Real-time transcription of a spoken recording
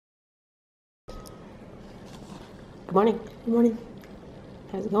Good morning. Good morning.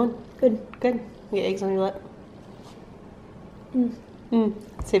 How's it going? Good. Good. You get eggs on your lip.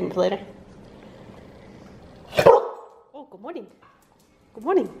 Save them for later. Oh, good morning. Good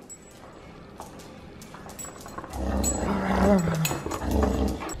morning.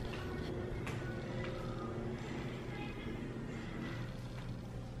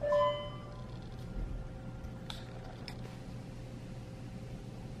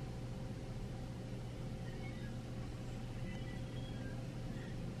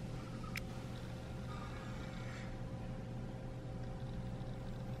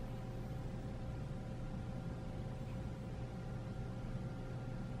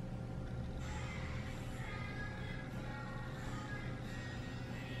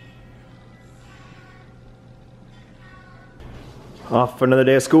 Off for another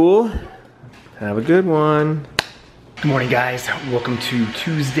day of school. Have a good one. Good morning, guys. Welcome to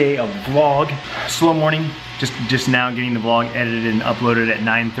Tuesday of vlog. Slow morning. Just now getting the vlog edited and uploaded at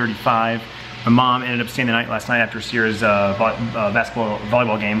 9:35. My mom ended up staying the night last night after Sierra's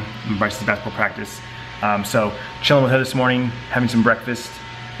volleyball game and Bryce's basketball practice. So chilling with her this morning, having some breakfast,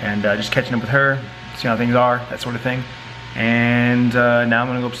 and just catching up with her, seeing how things are, that sort of thing. And now I'm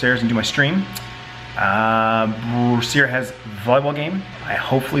gonna go upstairs and do my stream. Sierra has volleyball game.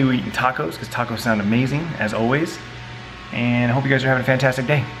 Hopefully we're eating tacos because tacos sound amazing as always. And I hope you guys are having a fantastic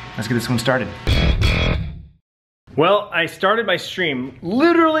day. Let's get this one started. Well, I started my stream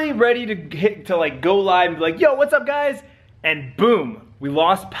literally ready to go live and be like, yo, what's up guys? And boom, we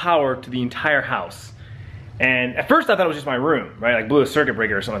lost power to the entire house. And at first I thought it was just my room, right? Like blew a circuit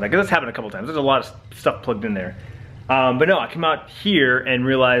breaker or something like that. Because that's happened a couple times. There's a lot of stuff plugged in there. But no, I come out here and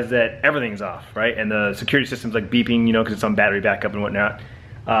realize that everything's off, right? And the security system's like beeping, you know, because it's on battery backup and whatnot.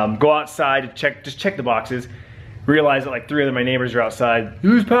 Go outside to just check the boxes. Realize that like 3 of my neighbors are outside.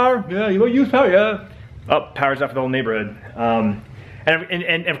 Use power? Yeah, you want to use power? Yeah. Oh, power's off for the whole neighborhood.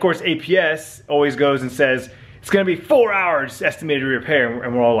 And of course APS always goes and says, it's gonna be 4 hours estimated repair.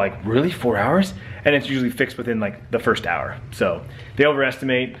 And we're all like, really, 4 hours? And it's usually fixed within like the first hour. So they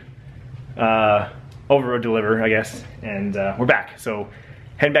overestimate, over deliver, I guess, and we're back. So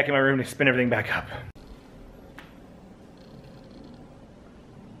heading back in my room to spin everything back up.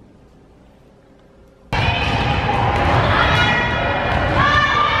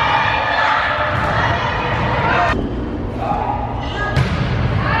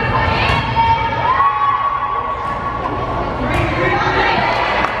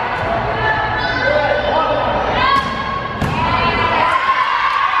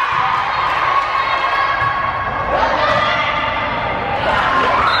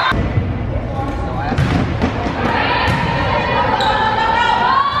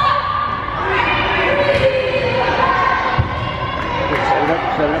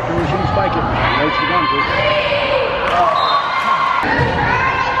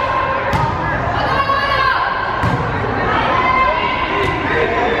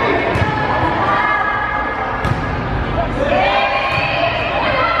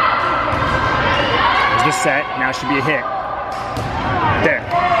 Set, now should be a hit. There. There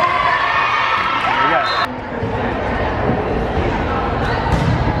we go.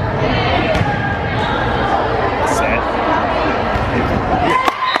 Set.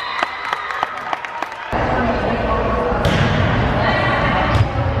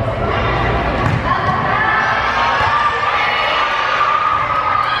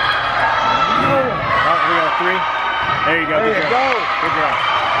 Oh, we got 3. There you go. Good girl. Good girl.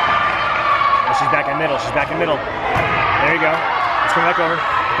 She's back in the middle. She's back in the middle. There you go. Let's come back over.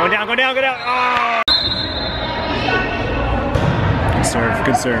 Going down, go down, go down. Oh! Good serve,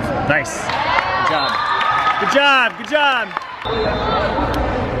 good serve. Nice. Good job. Good job, good job.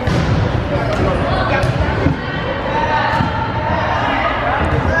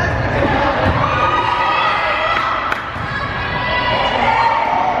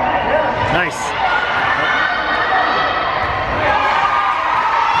 Nice.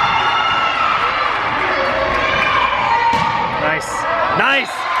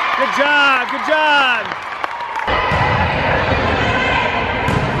 Nice! Good job! Good job!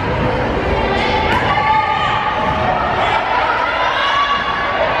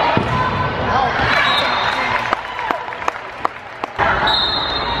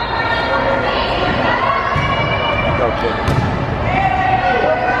 Go, kid.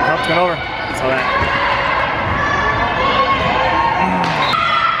 Oh, it's gone over. I saw that.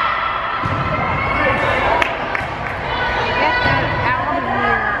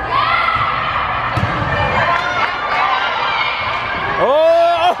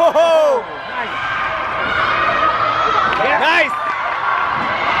 Oh! Nice!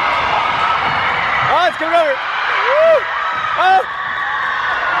 Oh, it's coming over! Oh!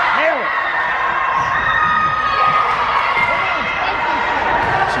 Nail it!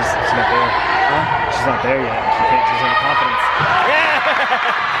 She's not there. Huh? She's not there yet. She doesn't have confidence. Yeah!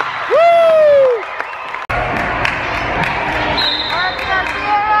 Woo!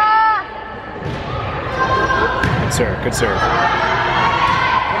 Good serve, good serve.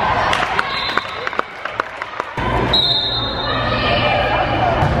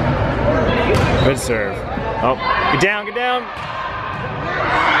 Good serve. Oh, get down, get down.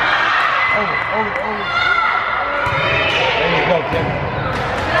 Oh. There you go, Kim.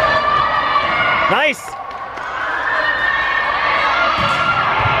 Nice.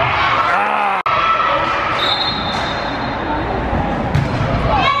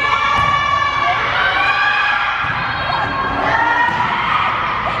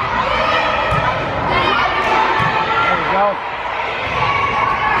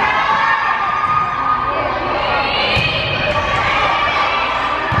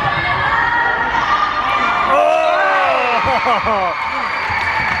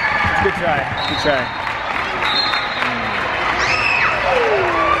 Good try, good try.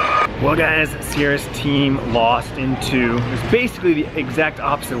 Well guys, Sierra's team lost in 2. It was basically the exact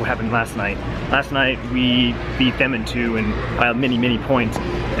opposite of what happened last night. Last night we beat them in 2 and by many points.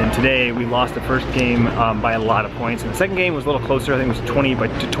 And today we lost the first game by a lot of points. And the second game was a little closer, I think it was 20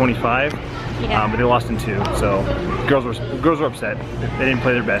 to 25. Yeah. But they lost in 2, so girls were upset. They didn't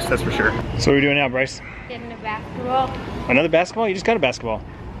play their best, that's for sure. So what are we doing now, Bryce? Getting a basketball. Another basketball? You just got a basketball.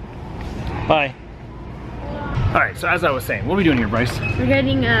 Bye. Alright, so as I was saying, what are we doing here, Bryce? We're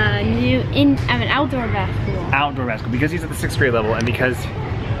getting a new outdoor basketball. Outdoor basketball, because he's at the 6th grade level and because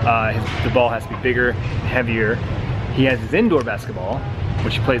the ball has to be bigger, heavier. He has his indoor basketball,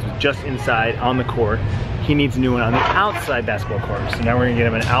 which he plays with just inside on the court. He needs a new one on the outside basketball court. So now we're gonna get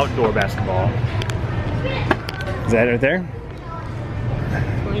him an outdoor basketball. Is that right there?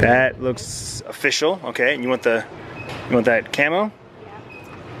 That looks official. Okay, and you want that camo?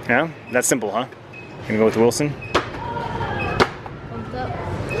 Yeah, that's simple, huh? Gonna go with Wilson.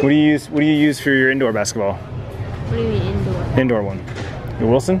 What do you use for your indoor basketball? What do you mean indoor? Indoor one. Your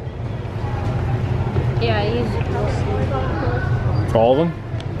Wilson? Yeah, I use Wilson. For all of them?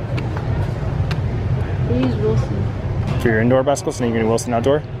 I use Wilson. For your indoor basketball, so now you're gonna Wilson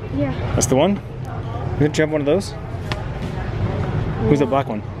outdoor? Yeah. That's the one? Did you have one of those? Who's the black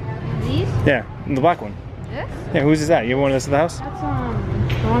one? These? Yeah, the black one. This? Yeah, whose is that? You have one of those in the house? That's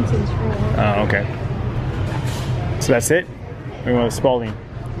Johnson's for. Oh, okay. So that's it? Or you want Spalding?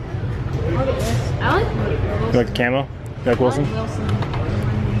 Look at this. I like Wilson. You like the camo? You like Wilson? I like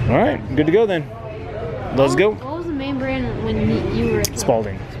Wilson. Alright, good to go then. Let's go. What was the main brand when you were at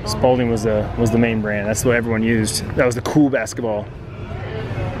Spalding. Spalding was the main brand. That's what everyone used. That was the cool basketball.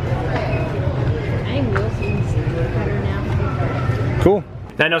 I think Wilson's better now. Cool.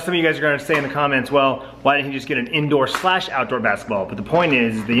 Now I know some of you guys are going to say in the comments, well, why didn't he just get an indoor/outdoor basketball? But the point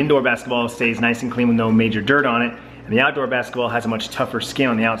is, the indoor basketball stays nice and clean with no major dirt on it, and the outdoor basketball has a much tougher skin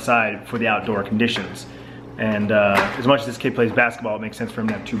on the outside for the outdoor conditions. And as much as this kid plays basketball, it makes sense for him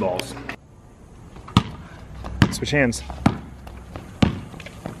to have 2 balls. Switch hands.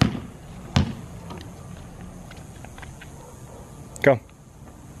 Go.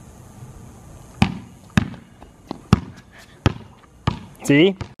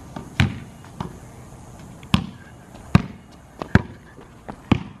 See?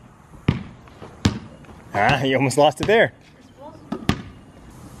 Ah, you almost lost it there.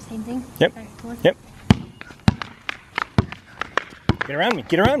 Same thing? Yep. Yep. Get around me.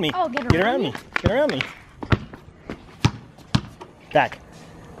 Get around me. Oh, get around me. Get around me. Back.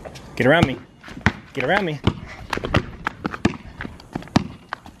 Get around me. Get around me.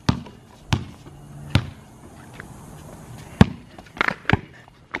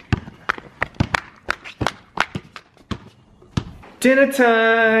 Dinner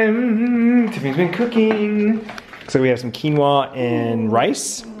time! Tiffany's been cooking. So we have some quinoa and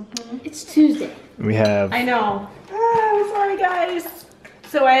rice. It's Tuesday. We have... I know. Sorry guys.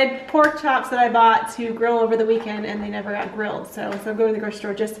 So I had pork chops that I bought to grill over the weekend and they never got grilled. So instead of going to the grocery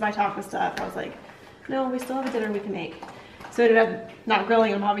store just to buy taco stuff, I was like, no, we still have a dinner we can make. So I ended up not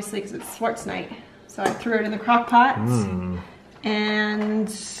grilling them obviously because it's Swartz night. So I threw it in the crock pot. And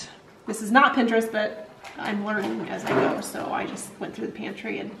this is not Pinterest, but I'm learning as I go, so I just went through the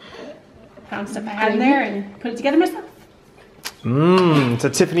pantry and found stuff I had in there and put it together myself. It's a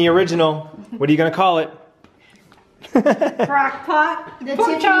Tiffany original. What are you gonna call it? Crock pot, The pork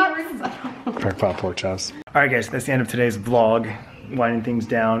Tiffany chops. original. Crock pot pork chops. All right, guys, that's the end of today's vlog. Winding things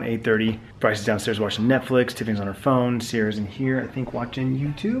down, 8:30. Bryce is downstairs watching Netflix. Tiffany's on her phone. Sierra's in here, I think, watching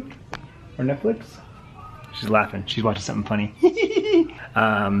YouTube or Netflix. She's laughing. She's watching something funny.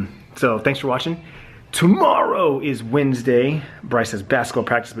 So thanks for watching. Tomorrow is Wednesday. Bryce has basketball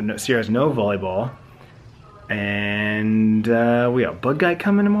practice, but Sierra has no volleyball. And we got Bug Guy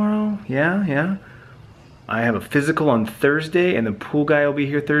coming tomorrow. Yeah. I have a physical on Thursday, and the pool guy will be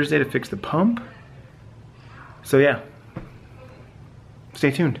here Thursday to fix the pump. So yeah,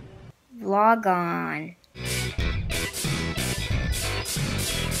 stay tuned. Vlog on.